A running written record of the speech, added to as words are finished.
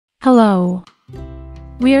Hello.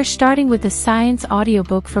 We are starting with the science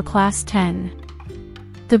audiobook for Class 10.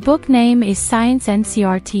 The book name is Science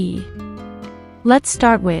NCERT. Let's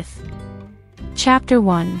start with Chapter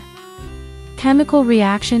 1. Chemical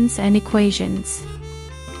Reactions and Equations.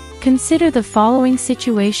 Consider the following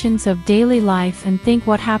situations of daily life and think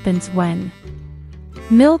what happens when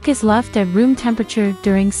milk is left at room temperature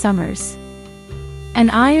during summers. An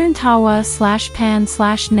iron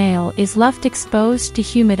tawa/pan/nail is left exposed to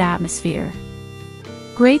humid atmosphere.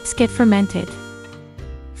 Grapes get fermented.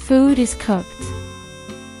 Food is cooked.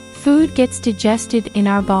 Food gets digested in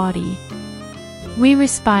our body. We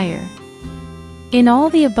respire. In all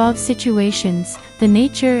the above situations, the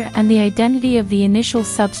nature and the identity of the initial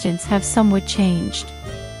substance have somewhat changed.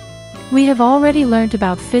 We have already learned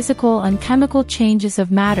about physical and chemical changes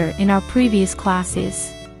of matter in our previous classes.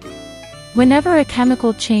 Whenever a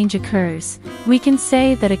chemical change occurs, we can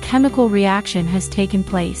say that a chemical reaction has taken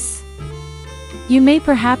place. You may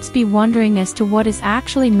perhaps be wondering as to what is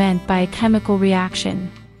actually meant by a chemical reaction.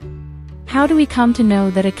 How do we come to know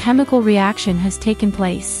that a chemical reaction has taken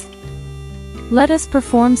place? Let us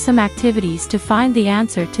perform some activities to find the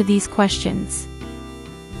answer to these questions.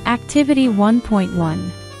 Activity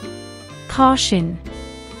 1.1. Caution.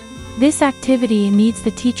 This activity needs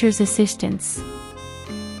the teacher's assistance.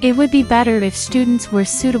 It would be better if students wear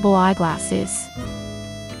suitable eyeglasses.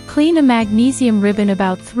 Clean a magnesium ribbon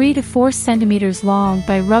about 3 to 4 centimeters long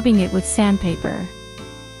by rubbing it with sandpaper.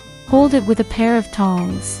 Hold it with a pair of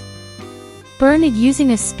tongs. Burn it using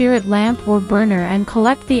a spirit lamp or burner and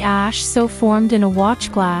collect the ash so formed in a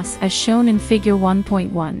watch glass as shown in Figure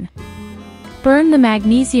 1.1. Burn the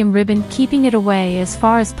magnesium ribbon, keeping it away as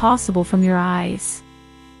far as possible from your eyes.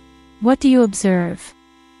 What do you observe?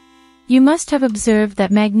 You must have observed that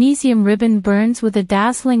magnesium ribbon burns with a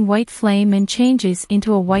dazzling white flame and changes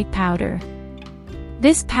into a white powder.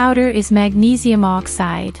 This powder is magnesium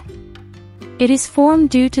oxide. It is formed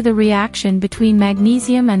due to the reaction between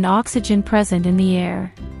magnesium and oxygen present in the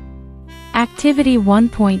air. Activity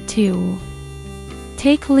 1.2.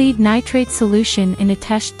 Take lead nitrate solution in a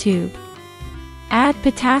test tube. Add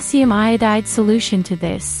potassium iodide solution to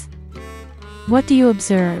this. What do you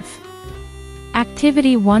observe?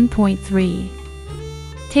 Activity 1.3.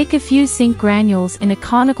 Take a few zinc granules in a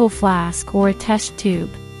conical flask or a test tube.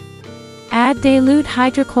 Add dilute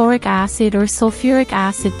hydrochloric acid or sulfuric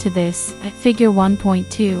acid to this, at Figure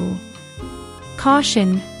 1.2.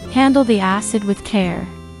 Caution, handle the acid with care.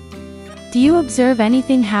 Do you observe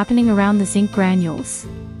anything happening around the zinc granules?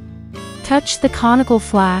 Touch the conical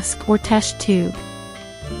flask or test tube.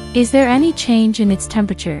 Is there any change in its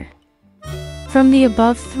temperature? From the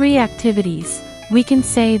above 3 activities, we can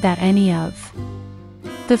say that any of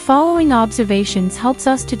the following observations helps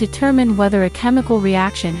us to determine whether a chemical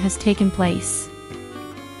reaction has taken place.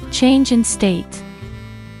 Change in state.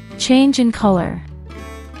 Change in color.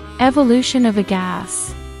 Evolution of a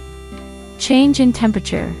gas. Change in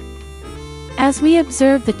temperature. As we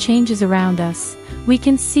observe the changes around us, we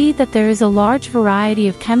can see that there is a large variety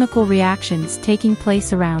of chemical reactions taking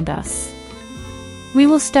place around us. We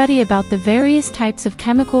will study about the various types of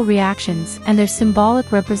chemical reactions and their symbolic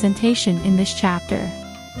representation in this chapter.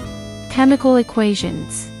 Chemical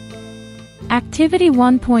equations. Activity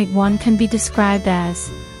 1.1 can be described as,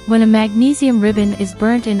 when a magnesium ribbon is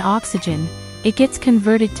burnt in oxygen, it gets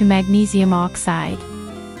converted to magnesium oxide.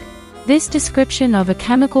 This description of a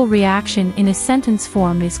chemical reaction in a sentence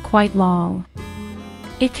form is quite long.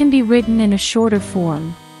 It can be written in a shorter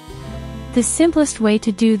form. The simplest way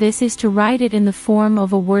to do this is to write it in the form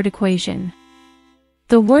of a word equation.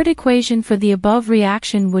 The word equation for the above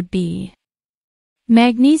reaction would be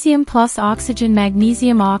magnesium plus oxygen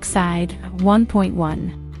magnesium oxide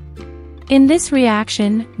 1.1. In this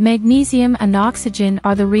reaction, magnesium and oxygen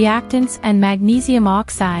are the reactants and magnesium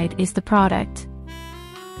oxide is the product.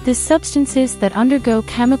 The substances that undergo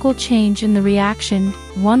chemical change in the reaction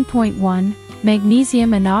 1.1,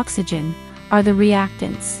 magnesium and oxygen, are the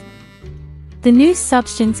reactants. The new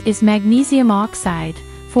substance is magnesium oxide,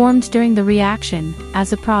 formed during the reaction,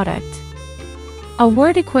 as a product. A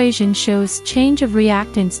word equation shows change of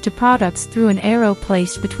reactants to products through an arrow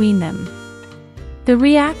placed between them. The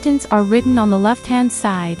reactants are written on the left-hand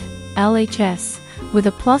side, LHS, with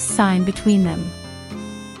a plus sign between them.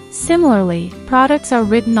 Similarly, products are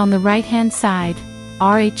written on the right-hand side,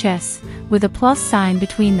 RHS, with a plus sign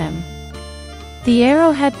between them. The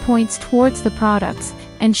arrowhead points towards the products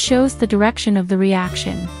and shows the direction of the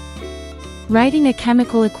reaction. Writing a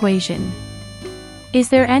chemical equation. Is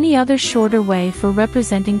there any other shorter way for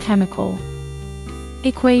representing chemical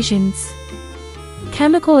equations?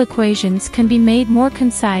 Chemical equations can be made more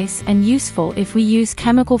concise and useful if we use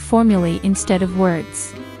chemical formulae instead of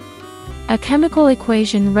words. A chemical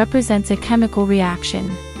equation represents a chemical reaction.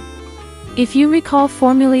 If you recall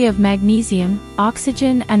formulae of magnesium,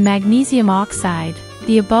 oxygen, and magnesium oxide,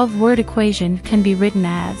 the above word equation can be written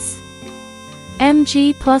as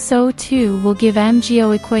Mg plus O2 will give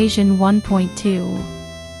MgO equation 1.2.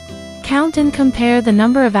 Count and compare the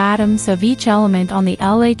number of atoms of each element on the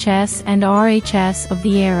LHS and RHS of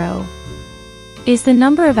the arrow. Is the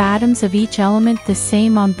number of atoms of each element the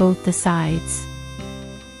same on both the sides?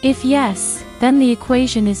 If yes, then the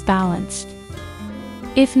equation is balanced.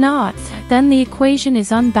 If not, then the equation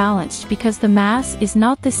is unbalanced because the mass is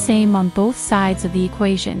not the same on both sides of the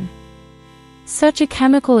equation. Such a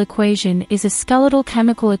chemical equation is a skeletal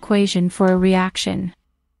chemical equation for a reaction.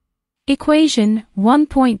 Equation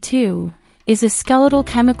 1.2 is a skeletal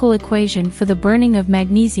chemical equation for the burning of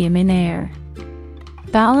magnesium in air.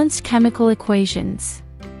 Balanced chemical equations.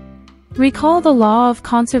 Recall the law of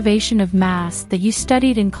conservation of mass that you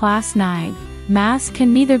studied in class 9. Mass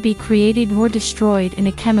can neither be created nor destroyed in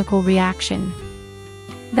a chemical reaction.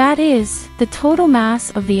 That is, the total mass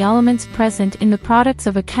of the elements present in the products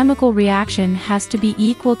of a chemical reaction has to be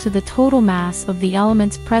equal to the total mass of the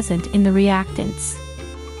elements present in the reactants.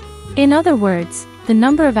 In other words, the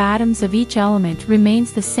number of atoms of each element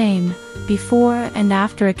remains the same before and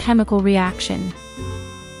after a chemical reaction.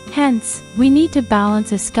 Hence, we need to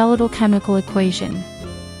balance a skeletal chemical equation.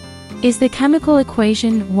 Is the chemical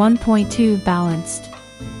equation 1.2 balanced?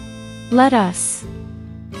 Let us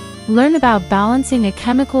learn about balancing a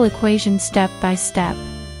chemical equation step by step.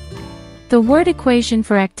 The word equation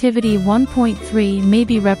for activity 1.3 may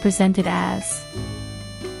be represented as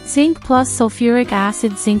zinc plus sulfuric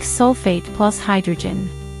acid zinc sulfate plus hydrogen.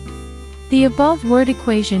 The above word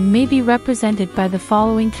equation may be represented by the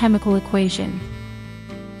following chemical equation.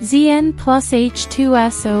 Zn plus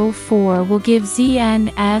H2SO4 will give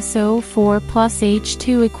ZnSO4 plus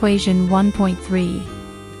H2 equation 1.3.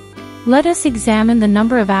 Let us examine the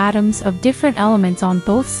number of atoms of different elements on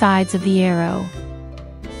both sides of the arrow.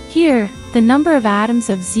 Here, the number of atoms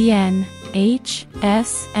of Zn, H,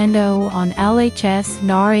 S, and O on LHS and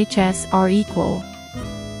RHS are equal.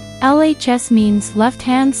 LHS means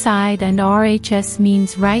left-hand side and RHS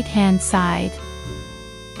means right-hand side.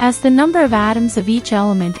 As the number of atoms of each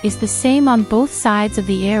element is the same on both sides of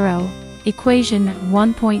the arrow, equation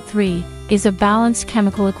 1.3 is a balanced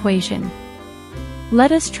chemical equation.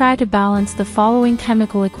 Let us try to balance the following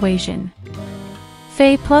chemical equation.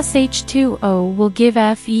 Fe plus H2O will give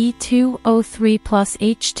Fe2O3 plus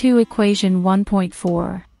H2 equation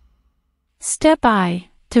 1.4. Step I.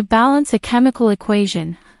 To balance a chemical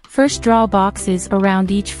equation, first draw boxes around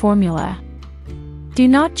each formula. Do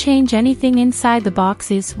not change anything inside the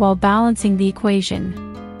boxes while balancing the equation.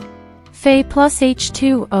 Fe plus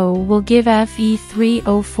H2O will give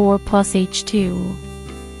Fe3O4 plus H2.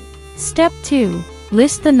 Step 2.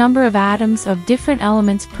 List the number of atoms of different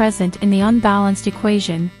elements present in the unbalanced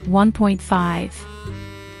equation, 1.5.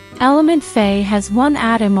 Element Fe has 1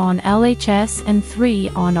 atom on LHS and 3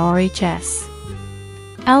 on RHS.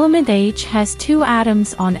 Element H has 2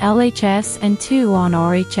 atoms on LHS and 2 on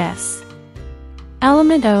RHS.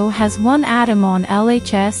 Element O has 1 atom on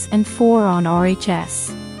LHS and 4 on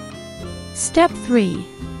RHS. Step 3.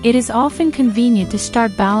 It is often convenient to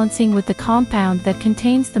start balancing with the compound that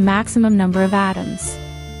contains the maximum number of atoms.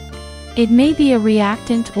 It may be a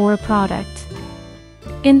reactant or a product.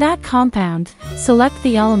 In that compound, select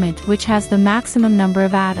the element which has the maximum number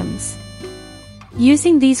of atoms.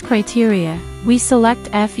 Using these criteria, we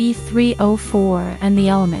select Fe3O4 and the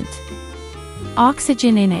element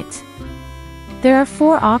oxygen in it. There are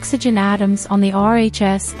 4 oxygen atoms on the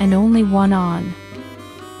RHS and only 1 on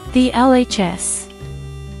the LHS.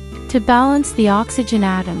 To balance the oxygen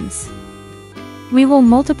atoms, we will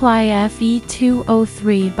multiply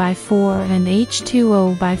Fe2O3 by 4 and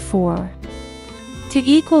H2O by 4. To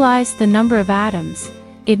equalize the number of atoms,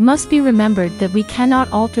 it must be remembered that we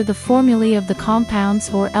cannot alter the formulae of the compounds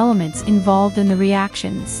or elements involved in the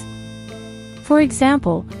reactions. For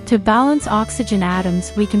example, to balance oxygen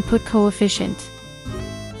atoms we can put coefficient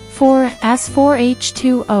 4 as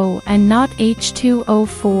 4H2O and not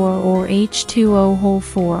H2O4 or H2O whole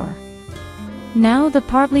 4. Now the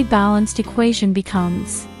partly balanced equation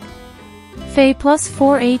becomes Fe plus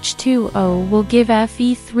 4H2O will give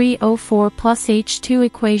Fe3O4 plus H2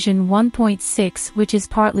 equation 1.6, which is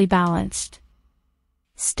partly balanced.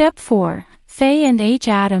 Step 4. Fe and H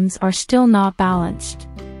atoms are still not balanced.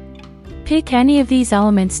 Pick any of these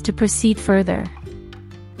elements to proceed further.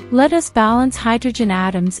 Let us balance hydrogen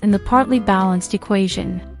atoms in the partly balanced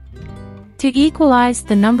equation. To equalize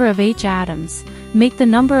the number of H atoms, make the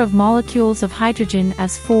number of molecules of hydrogen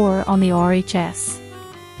as 4 on the RHS.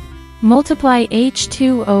 Multiply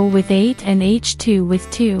H2O with 8 and H2 with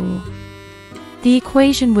 2. The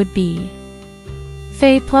equation would be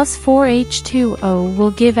Fe plus 4H2O will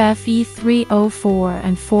give Fe3O4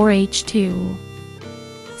 and 4H2.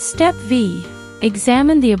 Step V.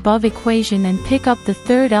 Examine the above equation and pick up the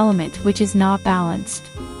third element which is not balanced.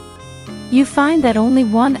 You find that only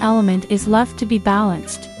one element is left to be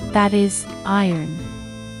balanced, that is, iron.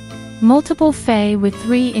 Multiple Fe with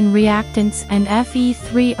 3 in reactants and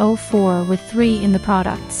Fe3O4 with 3 in the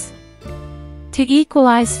products. To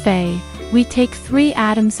equalize Fe, we take 3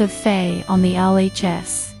 atoms of Fe on the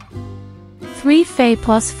LHS. 3 Fe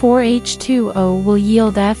plus 4H2O will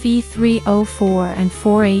yield Fe3O4 and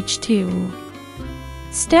 4H2.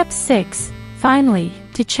 Step 6. Finally,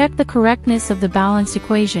 to check the correctness of the balanced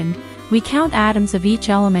equation, we count atoms of each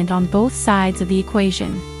element on both sides of the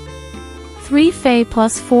equation. 3 Fe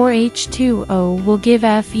plus 4H2O will give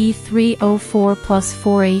Fe3O4 plus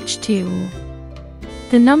 4H2.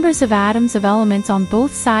 The numbers of atoms of elements on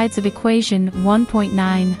both sides of equation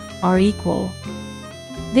 1.9 are equal.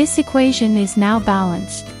 This equation is now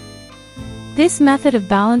balanced. This method of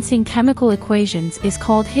balancing chemical equations is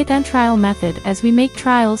called hit-and trial method, as we make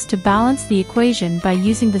trials to balance the equation by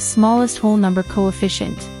using the smallest whole number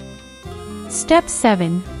coefficient. Step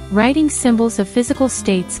 7. Writing symbols of physical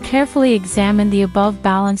states. Carefully examine the above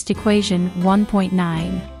balanced equation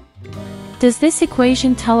 1.9. Does this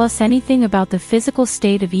equation tell us anything about the physical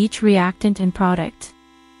state of each reactant and product?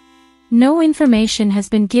 No information has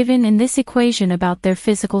been given in this equation about their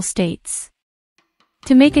physical states.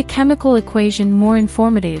 To make a chemical equation more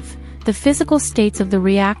informative, the physical states of the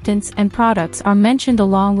reactants and products are mentioned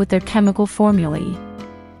along with their chemical formulae.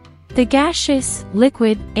 The gaseous,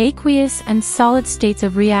 liquid, aqueous, and solid states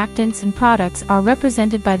of reactants and products are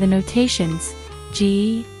represented by the notations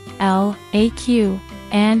G, L, AQ,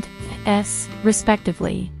 and S,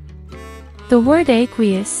 respectively. The word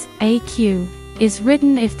aqueous, AQ, is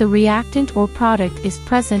written if the reactant or product is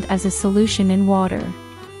present as a solution in water.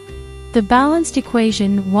 The balanced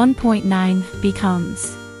equation 1.9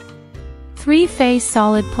 becomes 3 Fe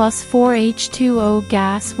solid plus 4H2O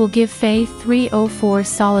gas will give Fe3O4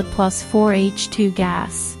 solid plus 4H2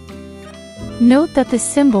 gas. Note that the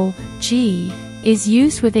symbol G is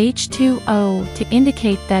used with H2O to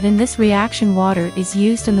indicate that in this reaction water is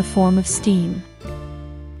used in the form of steam.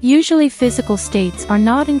 Usually physical states are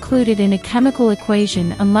not included in a chemical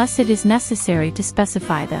equation unless it is necessary to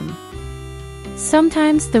specify them.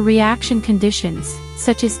 Sometimes the reaction conditions,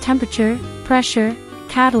 such as temperature, pressure,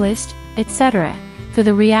 catalyst, etc., for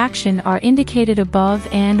the reaction are indicated above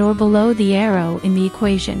and or below the arrow in the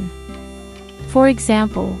equation. For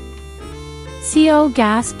example, CO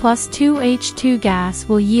gas plus 2H2 gas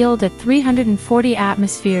will yield at 340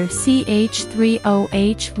 atmosphere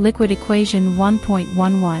CH3OH liquid equation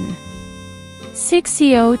 1.11.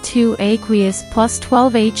 6CO2 aqueous plus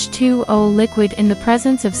 12H2O liquid in the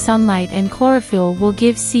presence of sunlight and chlorophyll will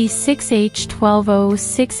give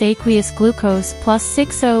C6H12O6 aqueous glucose plus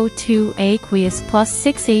 6O2 aqueous plus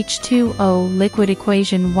 6H2O liquid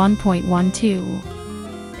equation 1.12.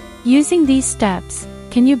 Using these steps,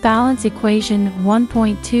 can you balance equation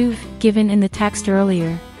 1.2 given in the text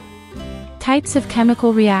earlier? Types of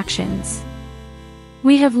chemical reactions.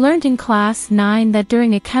 We have learned in class 9 that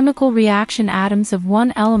during a chemical reaction atoms of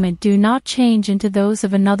one element do not change into those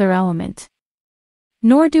of another element.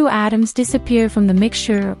 Nor do atoms disappear from the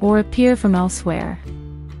mixture or appear from elsewhere.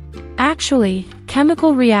 Actually,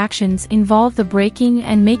 chemical reactions involve the breaking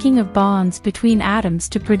and making of bonds between atoms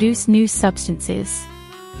to produce new substances.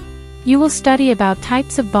 You will study about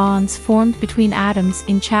types of bonds formed between atoms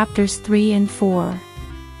in chapters 3 and 4.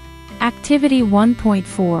 Activity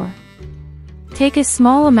 1.4. Take a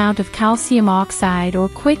small amount of calcium oxide or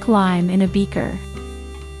quicklime in a beaker.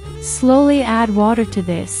 Slowly add water to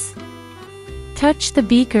this. Touch the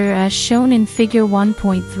beaker as shown in figure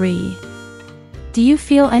 1.3. Do you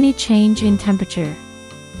feel any change in temperature?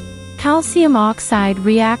 Calcium oxide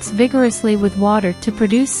reacts vigorously with water to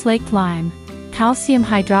produce slaked lime, calcium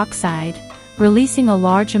hydroxide, releasing a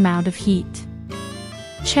large amount of heat.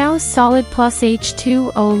 Ch1 solid plus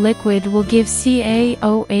H2O liquid will give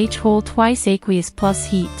CaOH whole twice aqueous plus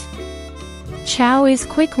heat. Ch1 is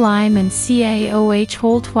quicklime and CaOH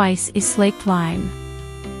whole twice is slaked lime.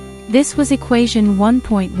 This was equation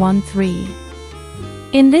 1.13.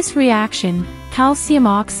 In this reaction, calcium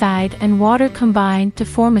oxide and water combine to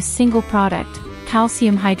form a single product,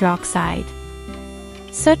 calcium hydroxide.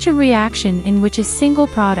 Such a reaction in which a single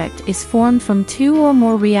product is formed from two or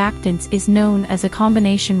more reactants is known as a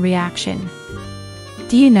combination reaction.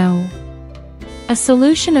 Do you know? A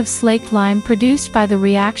solution of slaked lime produced by the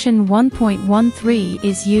reaction 1.13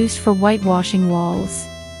 is used for whitewashing walls.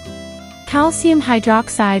 Calcium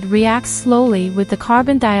hydroxide reacts slowly with the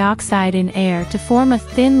carbon dioxide in air to form a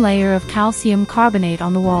thin layer of calcium carbonate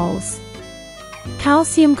on the walls.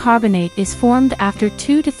 Calcium carbonate is formed after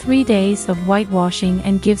 2 to 3 days of whitewashing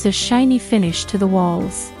and gives a shiny finish to the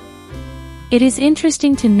walls. It is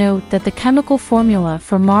interesting to note that the chemical formula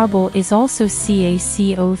for marble is also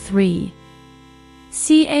CaCO3.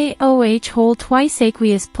 CaOH whole twice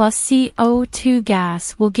aqueous plus CO2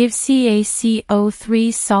 gas will give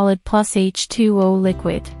CaCO3 solid plus H2O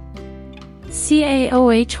liquid.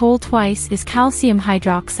 CaOH whole twice is calcium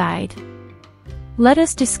hydroxide. Let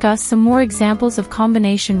us discuss some more examples of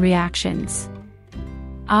combination reactions.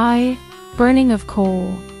 I. Burning of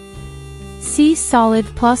coal. C solid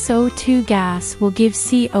plus O2 gas will give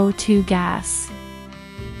CO2 gas.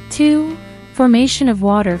 2. Formation of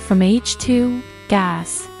water from H2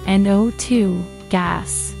 gas and O2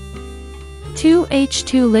 gas.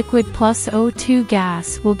 2H2 liquid plus O2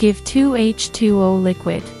 gas will give 2H2O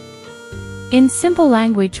liquid. In simple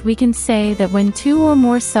language, we can say that when two or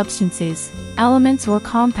more substances, elements or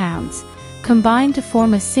compounds, combine to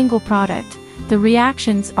form a single product, the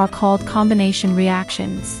reactions are called combination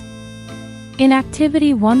reactions. In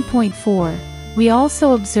activity 1.4, we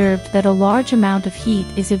also observed that a large amount of heat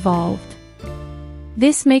is evolved.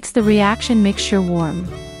 This makes the reaction mixture warm.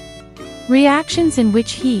 Reactions in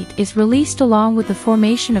which heat is released along with the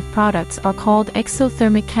formation of products are called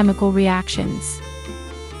exothermic chemical reactions.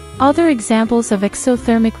 Other examples of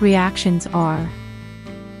exothermic reactions are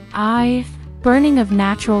I. Burning of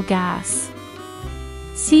natural gas.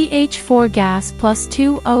 CH4 gas plus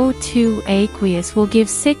 2O2 aqueous will give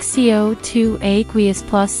 6CO2 aqueous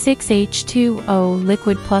plus 6H2O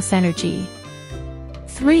liquid plus energy.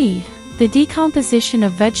 3. The decomposition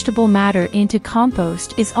of vegetable matter into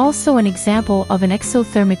compost is also an example of an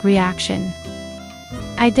exothermic reaction.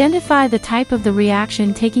 Identify the type of the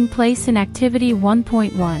reaction taking place in activity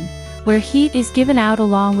 1.1, where heat is given out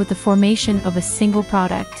along with the formation of a single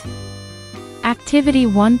product. Activity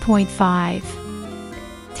 1.5.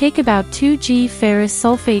 Take about 2 G ferrous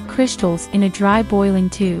sulfate crystals in a dry boiling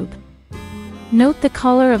tube. Note the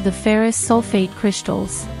color of the ferrous sulfate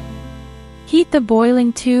crystals. Heat the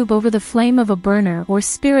boiling tube over the flame of a burner or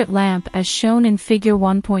spirit lamp as shown in figure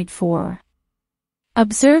 1.4.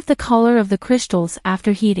 Observe the color of the crystals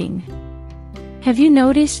after heating. Have you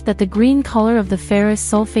noticed that the green color of the ferrous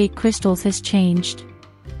sulfate crystals has changed?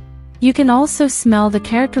 You can also smell the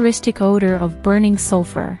characteristic odor of burning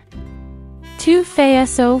sulfur.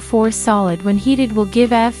 2FeSO4 solid when heated will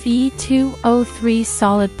give Fe2O3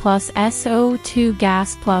 solid plus SO2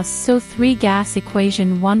 gas plus SO3 gas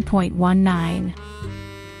equation 1.19.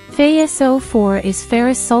 FeSO4 is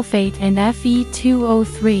ferrous sulfate and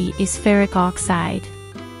Fe2O3 is ferric oxide.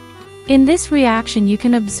 In this reaction you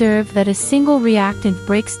can observe that a single reactant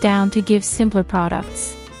breaks down to give simpler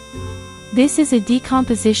products. This is a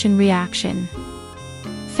decomposition reaction.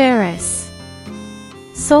 Ferrous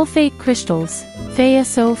sulfate crystals,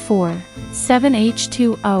 FeSO4,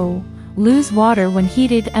 7H2O, lose water when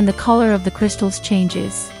heated and the color of the crystals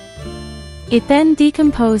changes. It then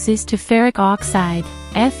decomposes to ferric oxide,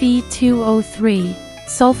 Fe2O3,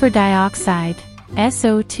 sulfur dioxide,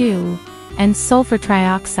 SO2, and sulfur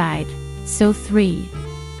trioxide, SO3.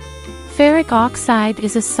 Ferric oxide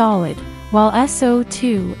is a solid, while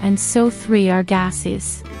SO2 and SO3 are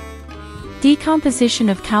gases. Decomposition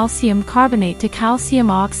of calcium carbonate to calcium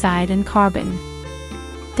oxide and carbon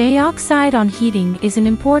dioxide on heating is an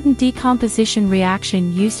important decomposition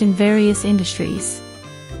reaction used in various industries.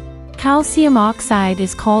 Calcium oxide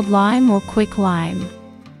is called lime or quicklime.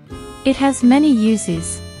 It has many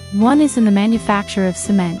uses. One is in the manufacture of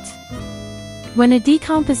cement. When a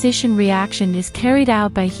decomposition reaction is carried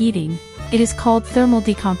out by heating, it is called thermal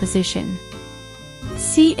decomposition.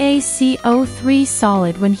 CaCO3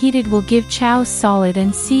 solid when heated will give CaO solid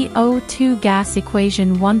and CO2 gas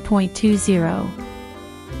equation 1.20.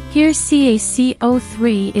 Here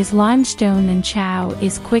CaCO3 is limestone and CaO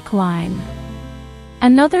is quicklime.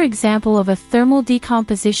 Another example of a thermal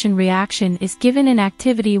decomposition reaction is given in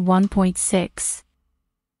activity 1.6.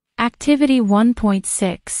 Activity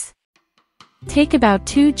 1.6. Take about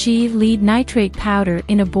 2 G lead nitrate powder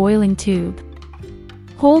in a boiling tube.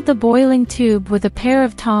 Hold the boiling tube with a pair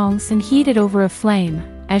of tongs and heat it over a flame,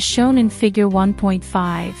 as shown in figure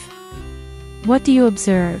 1.5. What do you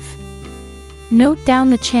observe? Note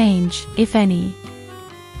down the change, if any.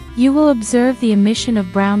 You will observe the emission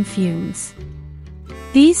of brown fumes.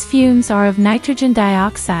 These fumes are of nitrogen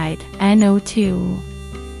dioxide, NO2.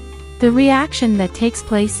 The reaction that takes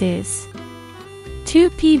place is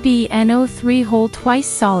 2PbNO3 whole twice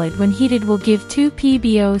solid when heated will give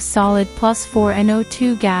 2PbO solid plus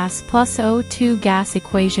 4NO2 gas plus O2 gas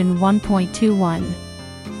equation 1.21.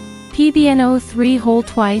 PbNO3 whole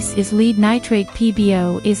twice is lead nitrate,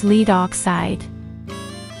 PbO is lead oxide.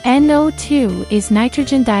 NO2 is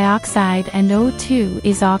nitrogen dioxide and O2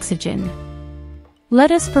 is oxygen. Let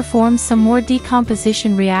us perform some more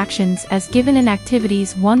decomposition reactions as given in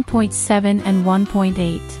activities 1.7 and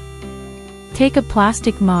 1.8. Take a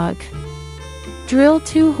plastic mug. Drill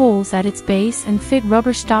 2 holes at its base and fit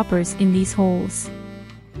rubber stoppers in these holes.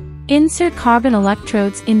 Insert carbon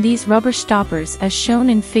electrodes in these rubber stoppers as shown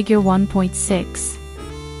in figure 1.6.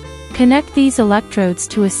 Connect these electrodes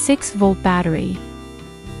to a 6-volt battery.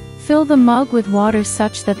 Fill the mug with water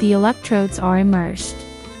such that the electrodes are immersed.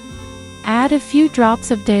 Add a few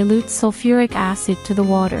drops of dilute sulfuric acid to the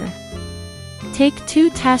water. Take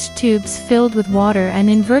 2 test tubes filled with water and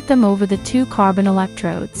invert them over the 2 carbon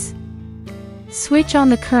electrodes. Switch on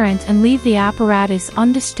the current and leave the apparatus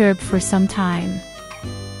undisturbed for some time.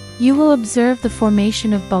 You will observe the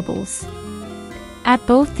formation of bubbles at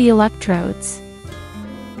both the electrodes.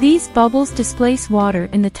 These bubbles displace water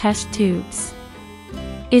in the test tubes.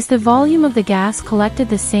 Is the volume of the gas collected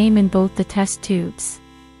the same in both the test tubes?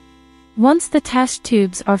 Once the test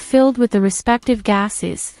tubes are filled with the respective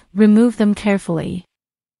gases, remove them carefully.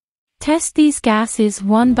 Test these gases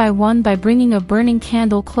one by one by bringing a burning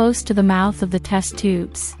candle close to the mouth of the test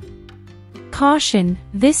tubes. Caution: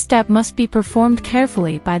 this step must be performed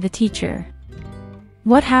carefully by the teacher.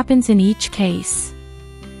 What happens in each case?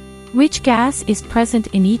 Which gas is present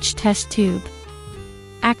in each test tube?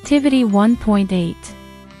 Activity 1.8.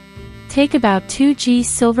 Take about 2 g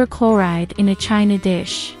silver chloride in a china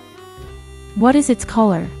dish. What is its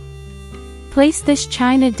color? Place this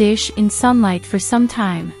china dish in sunlight for some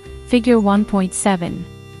time, figure 1.7.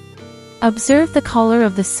 Observe the color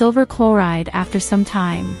of the silver chloride after some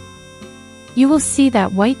time. You will see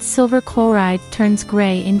that white silver chloride turns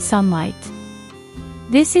gray in sunlight.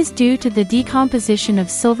 This is due to the decomposition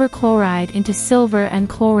of silver chloride into silver and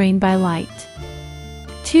chlorine by light.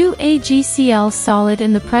 2AgCl solid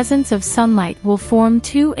in the presence of sunlight will form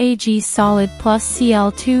 2Ag solid plus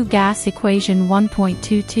Cl2 gas equation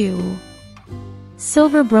 1.22.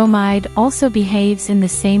 Silver bromide also behaves in the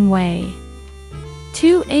same way.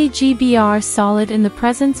 2AgBr solid in the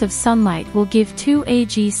presence of sunlight will give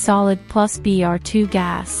 2Ag solid plus Br2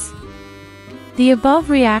 gas. The above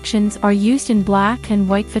reactions are used in black and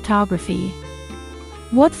white photography.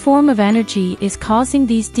 What form of energy is causing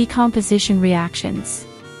these decomposition reactions?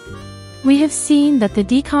 We have seen that the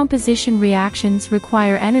decomposition reactions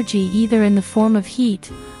require energy either in the form of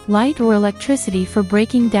heat, light or electricity for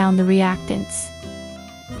breaking down the reactants.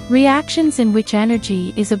 Reactions in which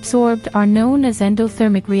energy is absorbed are known as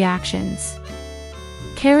endothermic reactions.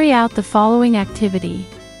 Carry out the following activity.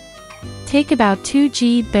 Take about 2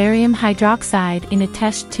 g barium hydroxide in a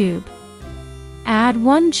test tube. Add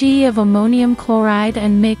 1 g of ammonium chloride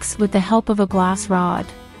and mix with the help of a glass rod.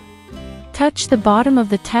 Touch the bottom of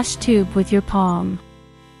the test tube with your palm.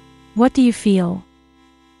 What do you feel?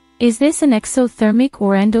 Is this an exothermic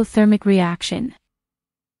or endothermic reaction?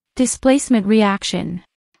 Displacement reaction.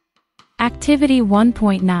 Activity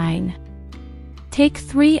 1.9. Take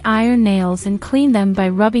 3 iron nails and clean them by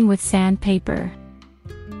rubbing with sandpaper.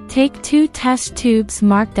 Take 2 test tubes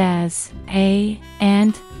marked as A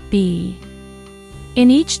and B. In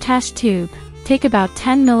each test tube, take about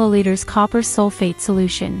 10 milliliters copper sulfate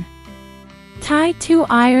solution. Tie 2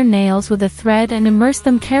 iron nails with a thread and immerse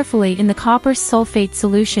them carefully in the copper sulfate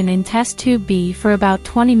solution in test tube B for about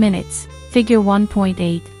 20 minutes, figure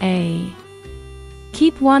 1.8a.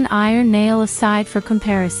 Keep 1 iron nail aside for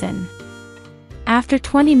comparison. After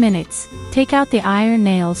 20 minutes, take out the iron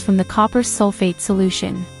nails from the copper sulfate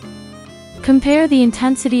solution. Compare the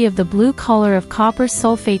intensity of the blue color of copper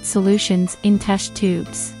sulfate solutions in test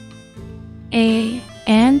tubes A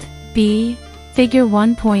and B, figure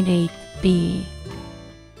 1.8b.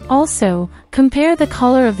 Also, compare the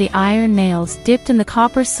color of the iron nails dipped in the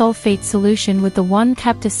copper sulfate solution with the one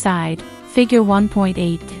kept aside, figure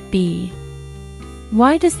 1.8b.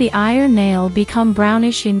 Why does the iron nail become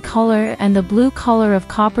brownish in color and the blue color of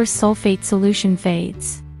copper sulfate solution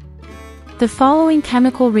fades? The following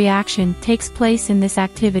chemical reaction takes place in this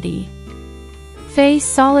activity. Fe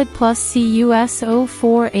solid plus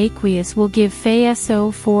CuSO4 aqueous will give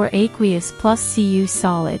FeSO4 aqueous plus Cu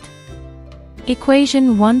solid.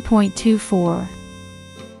 Equation 1.24.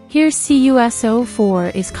 Here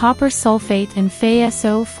CuSO4 is copper sulfate and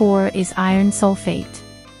FeSO4 is iron sulfate.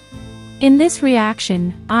 In this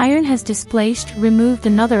reaction, iron has removed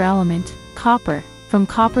another element, copper, from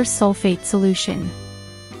copper sulfate solution.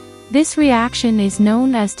 This reaction is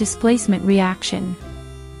known as displacement reaction.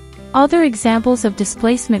 Other examples of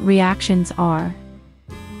displacement reactions are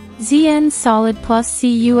Zn solid plus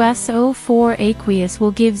CuSO4 aqueous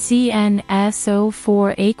will give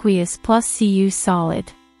ZnSO4 aqueous plus Cu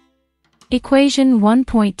solid. Equation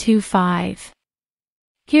 1.25.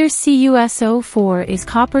 Here CuSO4 is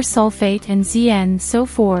copper sulfate and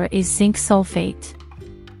ZnSO4 is zinc sulfate.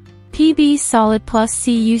 Pb solid plus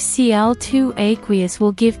CuCl2 aqueous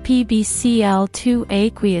will give PbCl2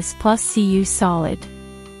 aqueous plus Cu solid.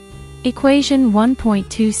 Equation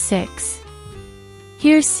 1.26.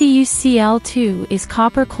 Here CuCl2 is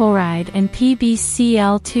copper chloride and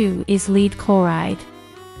PbCl2 is lead chloride.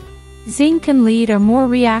 Zinc and lead are more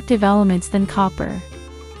reactive elements than copper.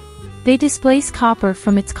 They displace copper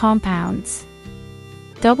from its compounds.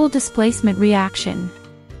 Double displacement reaction.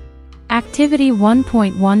 Activity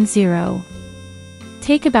 1.10.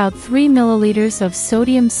 Take about 3 ml of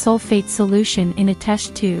sodium sulfate solution in a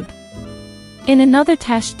test tube. In another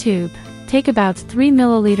test tube, take about 3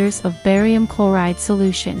 ml of barium chloride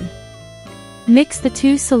solution. Mix the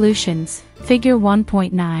two solutions, figure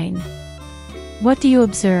 1.9. What do you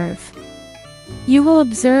observe? You will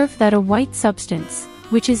observe that a white substance,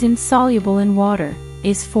 which is insoluble in water,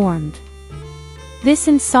 is formed. This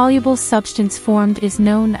insoluble substance formed is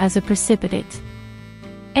known as a precipitate.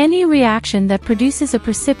 Any reaction that produces a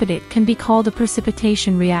precipitate can be called a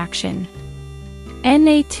precipitation reaction.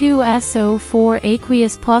 Na2SO4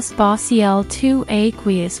 aqueous plus BaCl2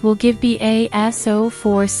 aqueous will give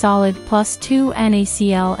BaSO4 solid plus 2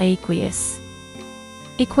 NaCl aqueous.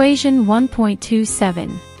 Equation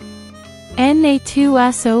 1.27.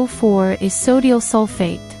 Na2SO4 is sodium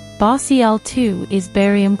sulfate, BaCl2 is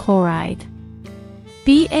barium chloride.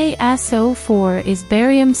 BaSO4 is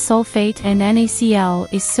barium sulfate and NaCl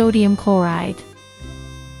is sodium chloride.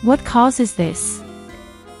 What causes this?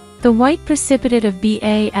 The white precipitate of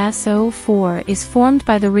BaSO4 is formed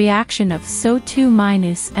by the reaction of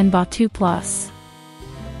SO2- and Ba2+.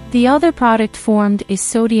 The other product formed is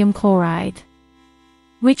sodium chloride,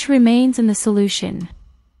 which remains in the solution.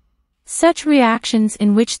 Such reactions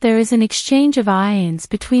in which there is an exchange of ions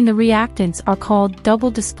between the reactants are called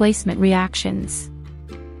double displacement reactions.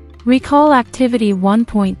 Recall activity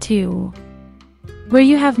 1.2, where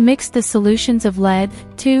you have mixed the solutions of lead,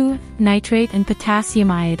 nitrate and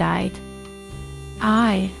potassium iodide.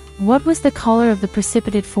 What was the color of the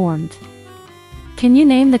precipitate formed? Can you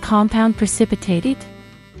name the compound precipitated?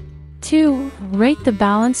 2. Rate the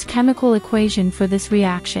balanced chemical equation for this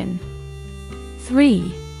reaction.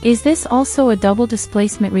 3. Is this also a double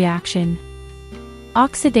displacement reaction?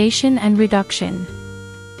 Oxidation and reduction.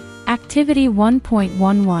 Activity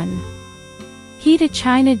 1.11. Heat a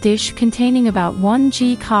china dish containing about 1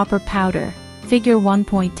 g copper powder, figure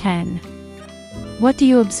 1.10. What do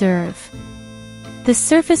you observe? The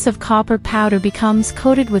surface of copper powder becomes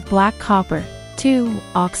coated with black copper,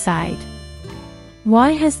 oxide.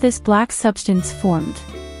 Why has this black substance formed?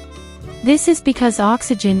 This is because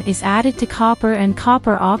oxygen is added to copper and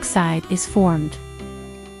copper oxide is formed.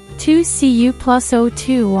 2Cu plus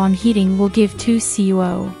O2 on heating will give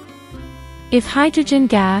 2CuO. If hydrogen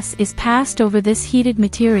gas is passed over this heated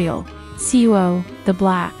material, CuO, the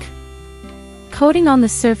black coating on the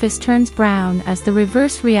surface turns brown as the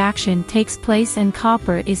reverse reaction takes place and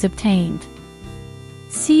copper is obtained.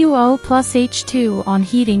 CuO plus H2 on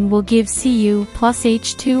heating will give Cu plus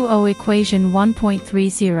H2O. Equation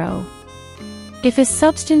 1.30. If a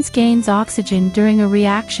substance gains oxygen during a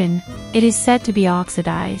reaction, it is said to be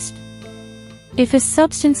oxidized. If a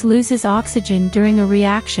substance loses oxygen during a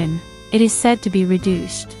reaction, it is said to be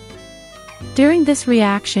reduced. During this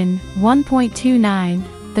reaction,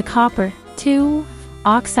 1.29, the copper,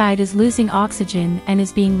 oxide is losing oxygen and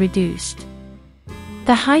is being reduced.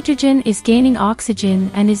 The hydrogen is gaining oxygen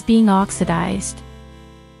and is being oxidized.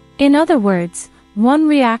 In other words, one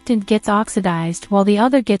reactant gets oxidized while the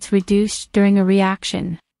other gets reduced during a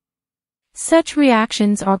reaction. Such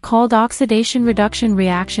reactions are called oxidation-reduction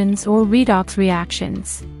reactions or redox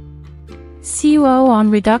reactions. CuO on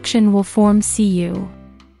reduction will form Cu.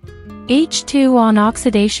 H2 on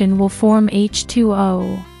oxidation will form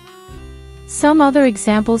H2O. Some other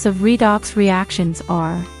examples of redox reactions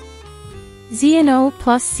are ZnO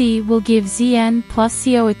plus C will give Zn plus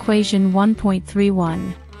CO. Equation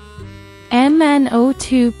 1.31. M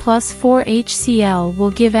MnO2 plus 4HCl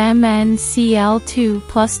will give MnCl2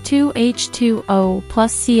 plus 2H2O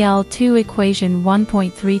plus Cl2 equation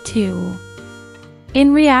 1.32.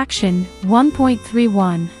 In reaction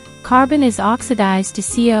 1.31, carbon is oxidized to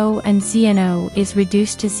CO and ZNO is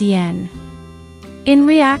reduced to Zn. In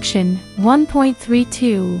reaction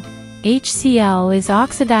 1.32, HCl is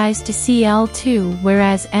oxidized to Cl2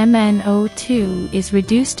 whereas MnO2 is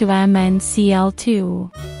reduced to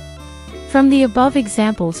MnCl2. From the above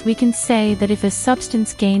examples we can say that if a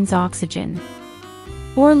substance gains oxygen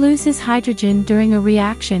or loses hydrogen during a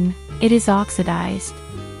reaction, it is oxidized.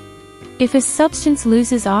 If a substance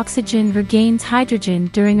loses oxygen or gains hydrogen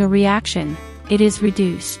during a reaction, it is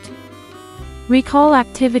reduced. Recall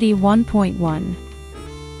activity 1.1.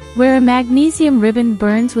 Where a magnesium ribbon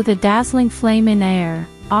burns with a dazzling flame in air,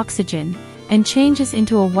 oxygen, and changes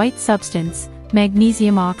into a white substance,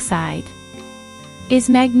 magnesium oxide. Is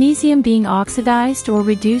magnesium being oxidized or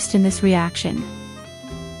reduced in this reaction?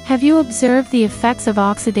 Have you observed the effects of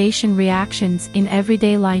oxidation reactions in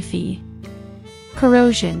everyday life?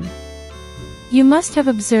 Corrosion. You must have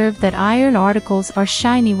observed that iron articles are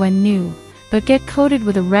shiny when new, but get coated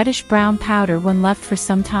with a reddish-brown powder when left for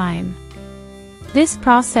some time. This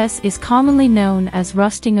process is commonly known as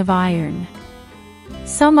rusting of iron.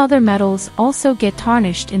 Some other metals also get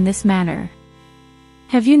tarnished in this manner.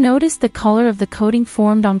 Have you noticed the color of the coating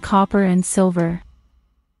formed on copper and silver?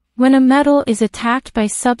 When a metal is attacked by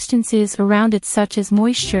substances around it such as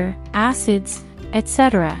moisture, acids,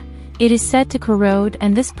 etc., it is said to corrode,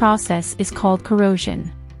 and this process is called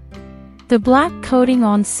corrosion. The black coating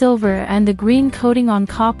on silver and the green coating on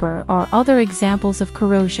copper are other examples of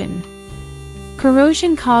corrosion.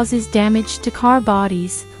 Corrosion causes damage to car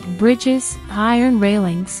bodies, bridges, iron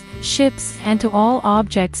railings, ships, and to all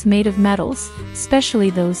objects made of metals, especially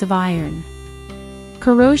those of iron.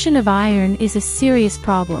 Corrosion of iron is a serious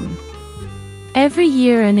problem. Every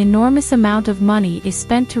year an enormous amount of money is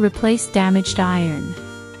spent to replace damaged iron.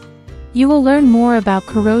 You will learn more about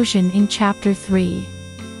corrosion in Chapter 3.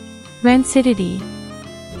 Rancidity.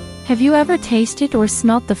 Have you ever tasted or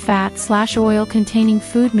smelt the fat/oil containing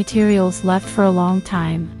food materials left for a long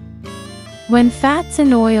time? When fats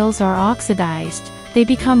and oils are oxidized, they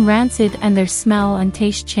become rancid and their smell and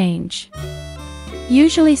taste change.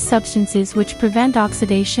 Usually substances which prevent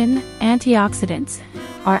oxidation, antioxidants,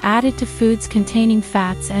 are added to foods containing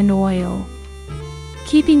fats and oil.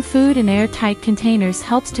 Keeping food in airtight containers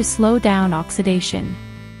helps to slow down oxidation.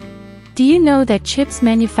 Do you know that chips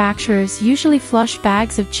manufacturers usually flush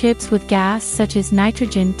bags of chips with gas such as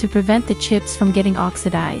nitrogen to prevent the chips from getting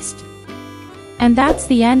oxidized? And that's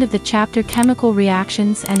the end of the chapter Chemical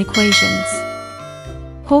Reactions and Equations.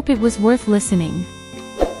 Hope it was worth listening.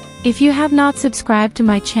 If you have not subscribed to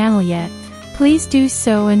my channel yet, please do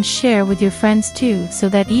so and share with your friends too so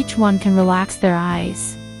that each one can relax their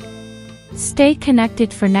eyes. Stay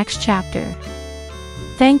connected for next chapter.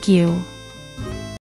 Thank you.